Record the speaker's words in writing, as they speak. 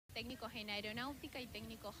técnicos en aeronáutica y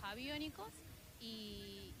técnicos aviónicos.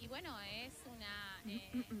 Y bueno, es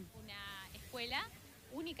una escuela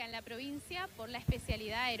única en la provincia por la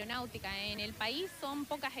especialidad aeronáutica. En el país son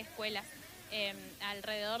pocas escuelas,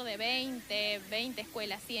 alrededor de 20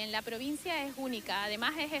 escuelas, y en la provincia es única.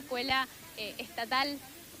 Además es escuela estatal,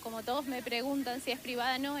 como todos me preguntan si es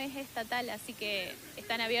privada, no, es estatal, así que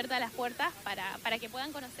están abiertas las puertas para que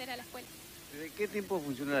puedan conocer a la escuela. ¿Desde qué tiempo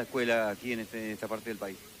funciona la escuela aquí en esta parte del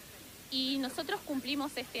país? Y nosotros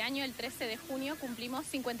cumplimos este año, el 13 de junio, cumplimos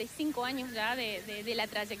 55 años ya de la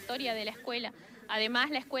trayectoria de la escuela. Además,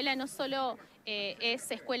 la escuela no solo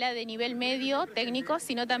es escuela de nivel medio técnico,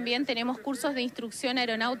 sino también tenemos cursos de instrucción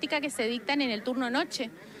aeronáutica que se dictan en el turno noche.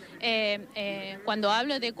 Cuando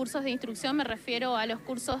hablo de cursos de instrucción me refiero a los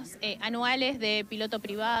cursos anuales de piloto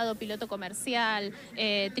privado, piloto comercial,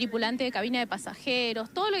 tripulante de cabina de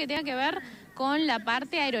pasajeros, todo lo que tenga que ver con la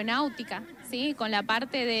parte aeronáutica, ¿sí? Con la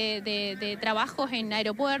parte de trabajos en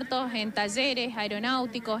aeropuertos, en talleres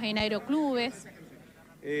aeronáuticos, en aeroclubes.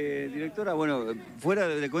 Directora, bueno,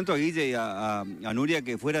 le cuento a Guille y a Nuria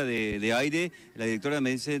que fuera de aire, la directora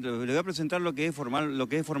me dice, le voy a presentar lo que es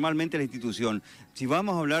formalmente la institución. Si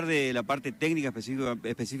vamos a hablar de la parte técnica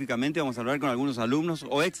específicamente, vamos a hablar con algunos alumnos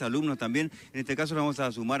o exalumnos también. En este caso le vamos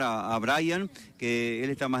a sumar a Brian, que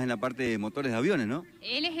él está más en la parte de motores de aviones, ¿no?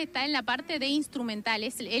 Él está en la parte de instrumental,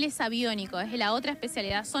 él es aviónico, es la otra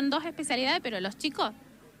especialidad. Son dos especialidades, pero los chicos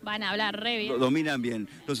van a hablar re bien. Dominan bien.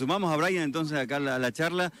 Lo sumamos a Brian entonces acá a la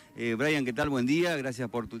charla. Brian, ¿qué tal? Buen día, gracias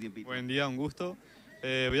por tu tiempito. Buen día, un gusto.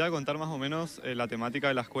 Voy a contar más o menos la temática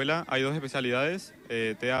de la escuela. Hay dos especialidades,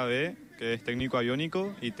 TAB, que es técnico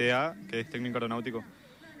aviónico, y TA, que es técnico aeronáutico.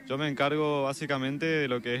 Yo me encargo básicamente de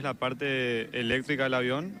lo que es la parte eléctrica del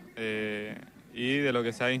avión y de lo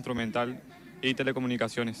que sea instrumental y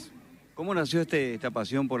telecomunicaciones. ¿Cómo nació esta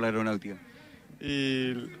pasión por la aeronáutica?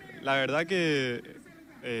 Y la verdad que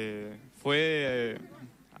fue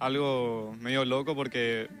algo medio loco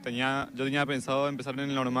porque yo tenía pensado empezar en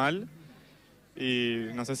el normal y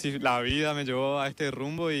no sé si la vida me llevó a este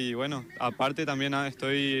rumbo y bueno, aparte también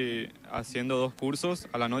estoy haciendo 2 cursos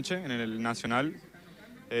a la noche en el Nacional.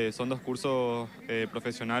 Son 2 cursos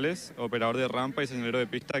profesionales, operador de rampa y señalero de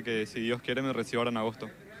pista, que si Dios quiere me recibo ahora en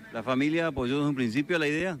agosto. ¿La familia apoyó desde un principio la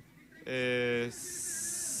idea?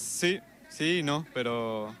 Sí y no,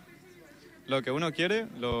 pero lo que uno quiere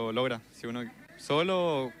lo logra. Si uno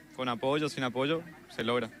solo, con apoyo, sin apoyo, se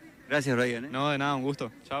logra. Gracias, Brian. No, de nada, un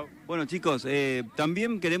gusto. Chao. Bueno, chicos,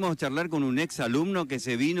 también queremos charlar con un ex alumno que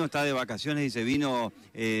está de vacaciones y se vino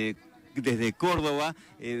desde Córdoba.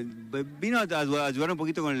 Vino a ayudar un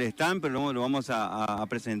poquito con el stand, pero lo vamos a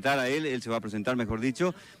presentar a él se va a presentar, mejor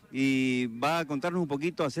dicho, y va a contarnos un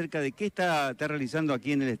poquito acerca de qué está realizando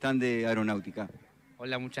aquí en el stand de aeronáutica.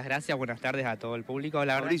 Hola, muchas gracias, buenas tardes a todo el público.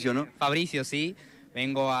 Fabricio, ¿no? Fabricio, sí.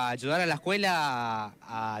 Vengo a ayudar a la escuela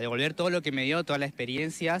a devolver todo lo que me dio, todas las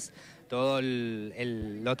experiencias, todo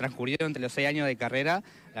lo transcurrido entre los 6 años de carrera.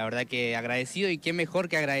 La verdad que agradecido, y qué mejor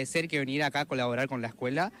que agradecer que venir acá a colaborar con la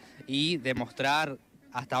escuela y demostrar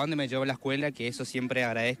hasta dónde me llevó la escuela, que eso siempre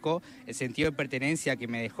agradezco, el sentido de pertenencia que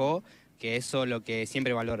me dejó, que eso es lo que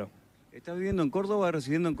siempre valoro. ¿Estás viviendo en Córdoba,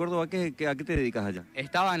 residiendo en Córdoba? ¿A qué te dedicas allá?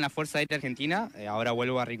 Estaba en la Fuerza Aérea Argentina, ahora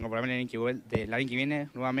vuelvo a reincorporarme el año que viene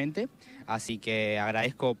nuevamente, así que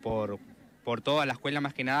agradezco por toda la escuela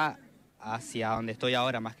más que nada, hacia donde estoy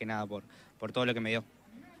ahora más que nada, por todo lo que me dio.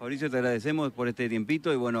 Fabricio, te agradecemos por este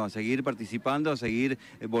tiempito y bueno, a seguir participando, a seguir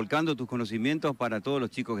volcando tus conocimientos para todos los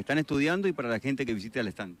chicos que están estudiando y para la gente que visite el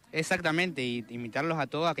stand. Exactamente, y invitarlos a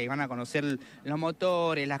todos a que van a conocer los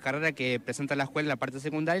motores, las carreras que presenta la escuela, la parte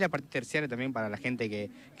secundaria y la parte terciaria también para la gente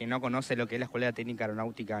que no conoce lo que es la Escuela Técnica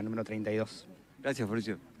Aeronáutica número 32. Gracias,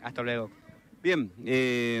 Fabricio. Hasta luego. Bien,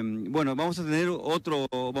 bueno, vamos a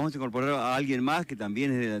incorporar a alguien más que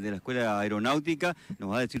también es de la Escuela Aeronáutica,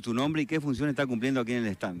 nos va a decir tu nombre y qué función está cumpliendo aquí en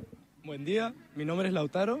el stand. Buen día, mi nombre es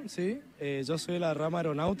Lautaro, ¿sí? Yo soy de la rama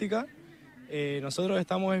aeronáutica. Nosotros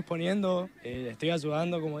estamos exponiendo, estoy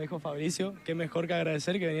ayudando, como dijo Fabricio, qué mejor que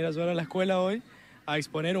agradecer que venir a ayudar a la escuela hoy, a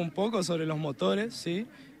exponer un poco sobre los motores, ¿sí?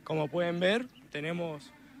 Como pueden ver,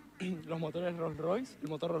 tenemos los motores Rolls-Royce, el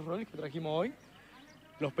motor Rolls-Royce que trajimos hoy,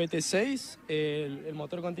 los PT6, el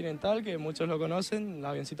motor Continental, que muchos lo conocen,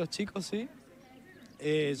 los avioncitos chicos, ¿sí?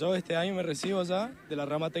 Yo este año me recibo ya de la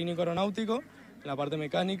rama técnico aeronáutico, en la parte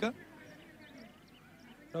mecánica.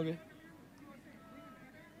 Okay.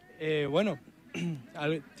 Bueno,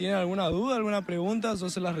 ¿tienen alguna duda, alguna pregunta? Yo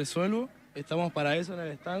se las resuelvo. Estamos para eso en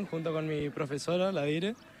el stand, junto con mi profesora, la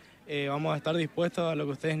Dire. Vamos a estar dispuestos a lo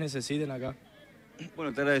que ustedes necesiten acá.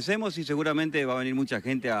 Bueno, te agradecemos y seguramente va a venir mucha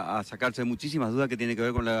gente a sacarse muchísimas dudas que tienen que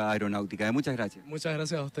ver con la aeronáutica. Muchas gracias. Muchas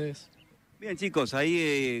gracias a ustedes. Bien, chicos,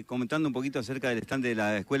 ahí comentando un poquito acerca del stand de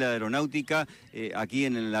la Escuela de Aeronáutica aquí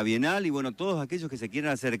en la Bienal, y bueno, todos aquellos que se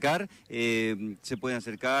quieran acercar, se pueden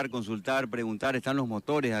acercar, consultar, preguntar, están los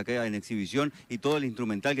motores acá en exhibición y todo el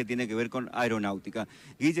instrumental que tiene que ver con aeronáutica.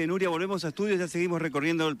 Guille y Nuria, volvemos a estudios, ya seguimos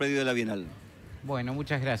recorriendo el predio de la Bienal. Bueno,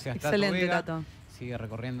 muchas gracias. Excelente, Tato. Sigue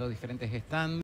recorriendo diferentes stands.